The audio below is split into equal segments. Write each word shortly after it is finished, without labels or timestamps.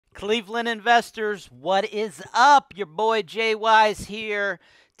Cleveland investors, what is up? Your boy Jay Wise here,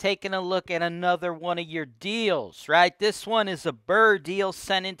 taking a look at another one of your deals, right? This one is a BRRRR deal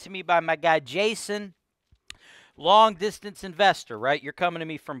sent in to me by my guy Jason. Long distance investor, right? You're coming to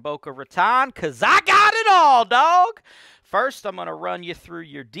me from Boca Raton because I got it all, dog. First, I'm going to run you through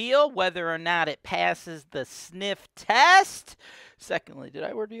your deal, whether or not it passes the sniff test. Secondly, did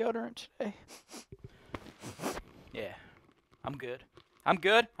I wear deodorant today? Yeah, I'm good. I'm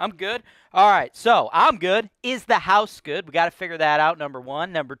good. All right, so I'm good. Is the house good? We got to figure that out, number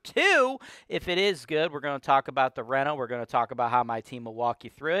one. Number two, if it is good, we're going to talk about the rental. We're going to talk about how my team will walk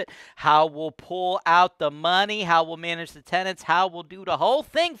you through it, how we'll pull out the money, how we'll manage the tenants, how we'll do the whole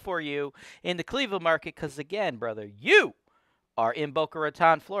thing for you in the Cleveland market. Because, again, brother, you are in Boca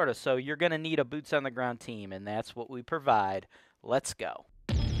Raton, Florida, so you're going to need a boots-on-the-ground team, and that's what we provide. Let's go.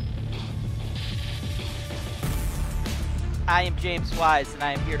 I am James Wise, and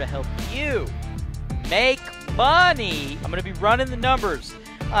I am here to help you make money. I'm going to be running the numbers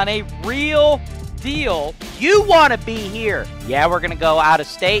on a real deal. You want to be here. Yeah, we're going to go out of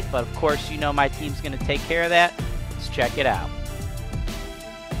state, but of course, you know my team's going to take care of that. Let's check it out.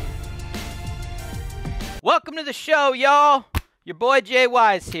 Welcome to the show, y'all. Your boy Jay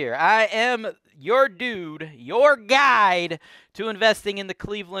Wise here. I am your dude, your guide to investing in the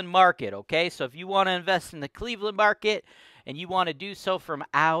Cleveland market, okay? So if you want to invest in the Cleveland market, and you want to do so from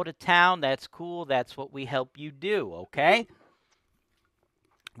out of town, that's cool. That's what we help you do, okay?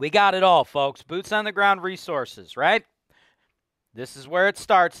 We got it all, folks. Boots on the ground resources, right? This is where it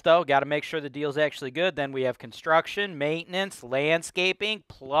starts, though. Got to make sure the deal's actually good. Then we have construction, maintenance, landscaping,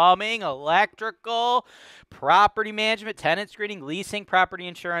 plumbing, electrical, property management, tenant screening, leasing, property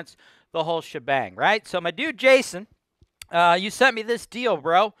insurance, the whole shebang, right? So my dude Jason, you sent me this deal,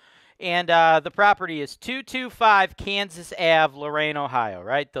 bro. And the property is 225 Kansas Ave, Lorain, Ohio,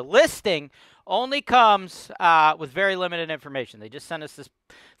 right? The listing only comes with very limited information. They just sent us this,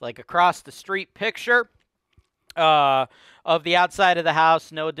 like, across-the-street picture of the outside of the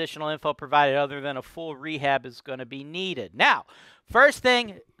house. No additional info provided other than a full rehab is going to be needed. Now, first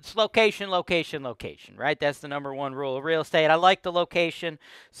thing, it's location, location, location, right? That's the number one rule of real estate. I like the location.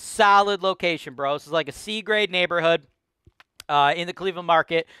 Solid location, bro. This is like a C-grade neighborhood. In the Cleveland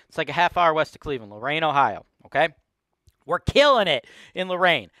market. It's like a half hour west of Cleveland, Lorain, Ohio, okay? We're killing it in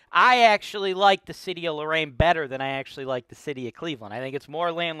Lorain. I actually like the city of Lorain better than I actually like the city of Cleveland. I think it's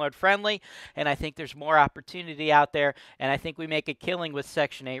more landlord-friendly, and I think there's more opportunity out there, and I think we make a killing with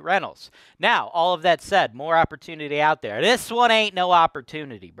Section 8 rentals. Now, all of that said, more opportunity out there. This one ain't no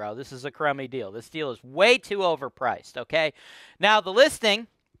opportunity, bro. This is a crummy deal. This deal is way too overpriced, okay? Now, the listing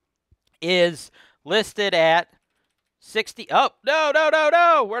is listed at 60. Oh,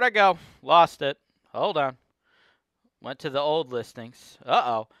 no. Where'd I go? Lost it. Hold on. Went to the old listings.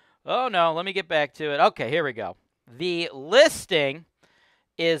 Uh-oh. Oh, no. Let me get back to it. Okay, here we go. The listing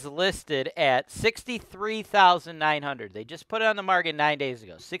is listed at $63,900. They just put it on the market 9 days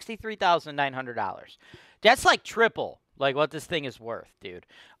ago. $63,900. That's like triple, like what this thing is worth, dude.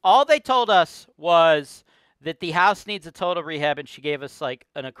 All they told us was that the house needs a total rehab, and she gave us like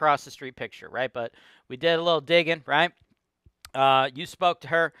an across-the-street picture, right? But we did a little digging, right? You spoke to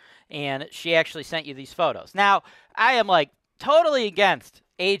her, and she actually sent you these photos. Now, I am like totally against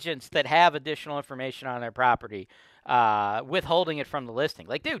agents that have additional information on their property withholding it from the listing.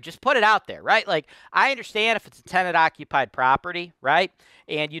 Like, dude, just put it out there, right? Like, I understand if it's a tenant-occupied property, right?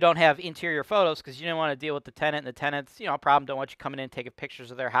 And you don't have interior photos because you don't want to deal with the tenant, and the tenants, you know, problem don't want you coming in and taking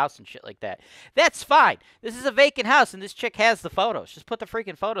pictures of their house and shit like that. That's fine. This is a vacant house, and this chick has the photos. Just put the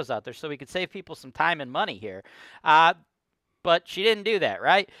freaking photos out there so we could save people some time and money here. But she didn't do that,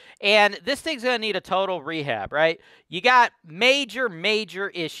 right? And this thing's going to need a total rehab, right? You got major, major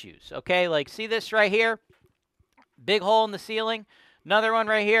issues, okay? Like, see this right here? Big hole in the ceiling. Another one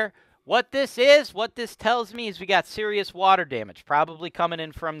right here. What this tells me is we got serious water damage, probably coming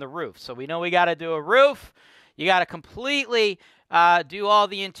in from the roof. So we know we got to do a roof. You got to completely do all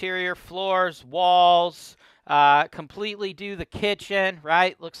the interior floors, walls, completely do the kitchen,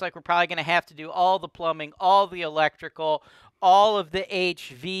 right? Looks like we're probably going to have to do all the plumbing, all the electrical, all of the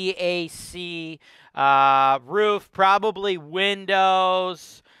HVAC, roof, probably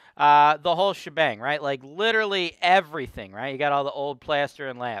windows, the whole shebang, right? Like literally everything, right? You got all the old plaster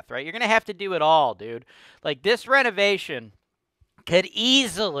and lath, right? You're going to have to do it all, dude. Like this renovation could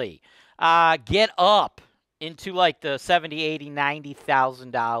easily get up into like the $70,000, $80,000,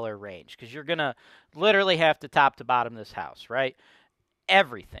 $90,000 range because you're going to literally have to top to bottom this house, right?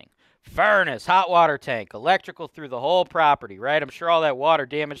 Everything. Furnace, hot water tank, electrical through the whole property, right? I'm sure all that water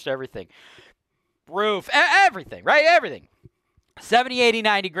damaged everything. Roof, everything, right? Everything. 70, 80,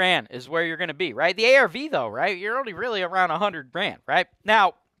 90 grand is where you're going to be, right? The ARV, though, right? You're only really around 100 grand, right?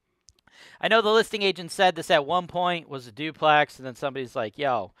 Now, I know the listing agent said this at one point was a duplex, and then somebody's like,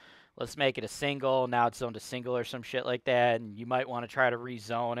 yo, let's make it a single. Now it's zoned a single or some shit like that, and you might want to try to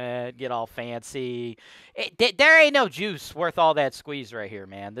rezone it, get all fancy. There ain't no juice worth all that squeeze right here,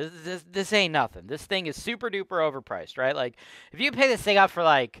 man. This ain't nothing. This thing is super duper overpriced, right? Like, if you pay this thing up for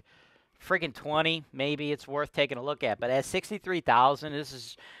like freaking 20, maybe it's worth taking a look at. But at 63,000, this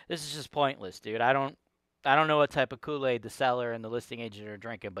is just pointless, dude. I don't know what type of Kool-Aid the seller and the listing agent are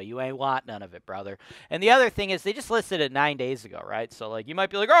drinking, but you ain't want none of it, brother. And the other thing is they just listed it 9 days ago, right? So, like, you might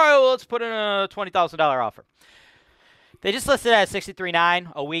be like, all right, well, let's put in a $20,000 offer. They just listed it at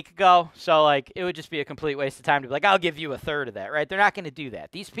 63.9 a week ago, so, like, it would just be a complete waste of time to be like, I'll give you a third of that, right? They're not going to do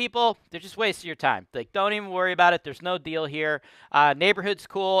that. These people, they're just wasting your time. Like, don't even worry about it. There's no deal here. Neighborhood's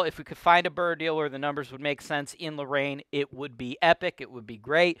cool. If we could find a BRRRR deal where the numbers would make sense in Lorraine, it would be epic. It would be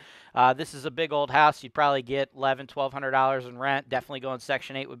great. This is a big old house. You'd probably get $1,100, $1,200 in rent. Definitely going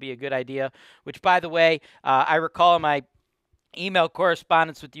Section 8 would be a good idea, which, by the way, I recall in my email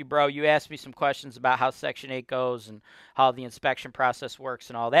correspondence with you, bro, you asked me some questions about how Section 8 goes and how the inspection process works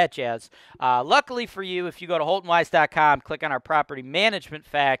and all that jazz. Luckily for you, if you go to HoltonWise.com, click on our property management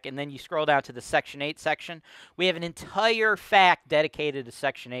FAQ, and then you scroll down to the Section 8 section, we have an entire FAQ dedicated to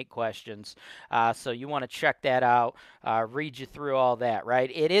Section 8 questions. So you want to check that out, read you through all that, right?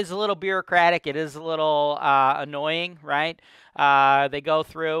 It is a little bureaucratic. It is a little annoying, right? They go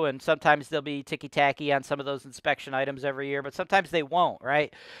through, and sometimes they'll be ticky-tacky on some of those inspection items every year, but sometimes they won't,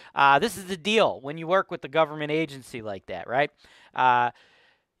 right? This is the deal when you work with the government agency like that, right?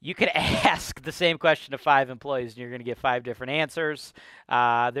 You could ask the same question to 5 employees, and you're going to get 5 different answers.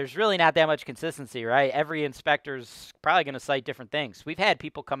 There's really not that much consistency, right? Every inspector's probably going to cite different things. We've had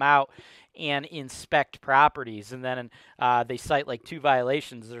people come out and inspect properties, and then they cite like 2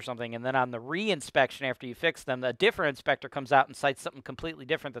 violations or something, and then on the re-inspection after you fix them, a different inspector comes out and cites something completely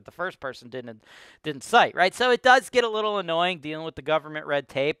different that the first person didn't cite, right? So it does get a little annoying dealing with the government red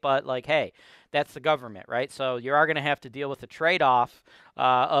tape, but like, hey, that's the government, right? So you are going to have to deal with the trade-off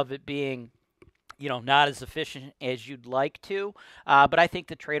of it being, you know, not as efficient as you'd like to, but I think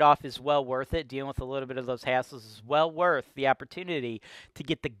the trade-off is well worth it. Dealing with a little bit of those hassles is well worth the opportunity to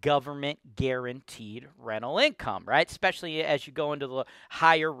get the government guaranteed rental income, right? Especially as you go into the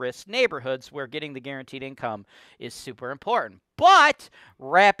higher risk neighborhoods where getting the guaranteed income is super important. But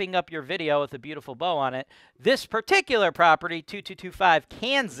wrapping up your video with a beautiful bow on it, this particular property, 2225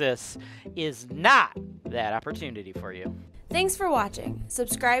 Kansas, is not that opportunity for you. Thanks for watching.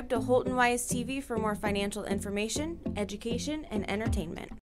 Subscribe to HoltonWise TV for more financial information, education, and entertainment.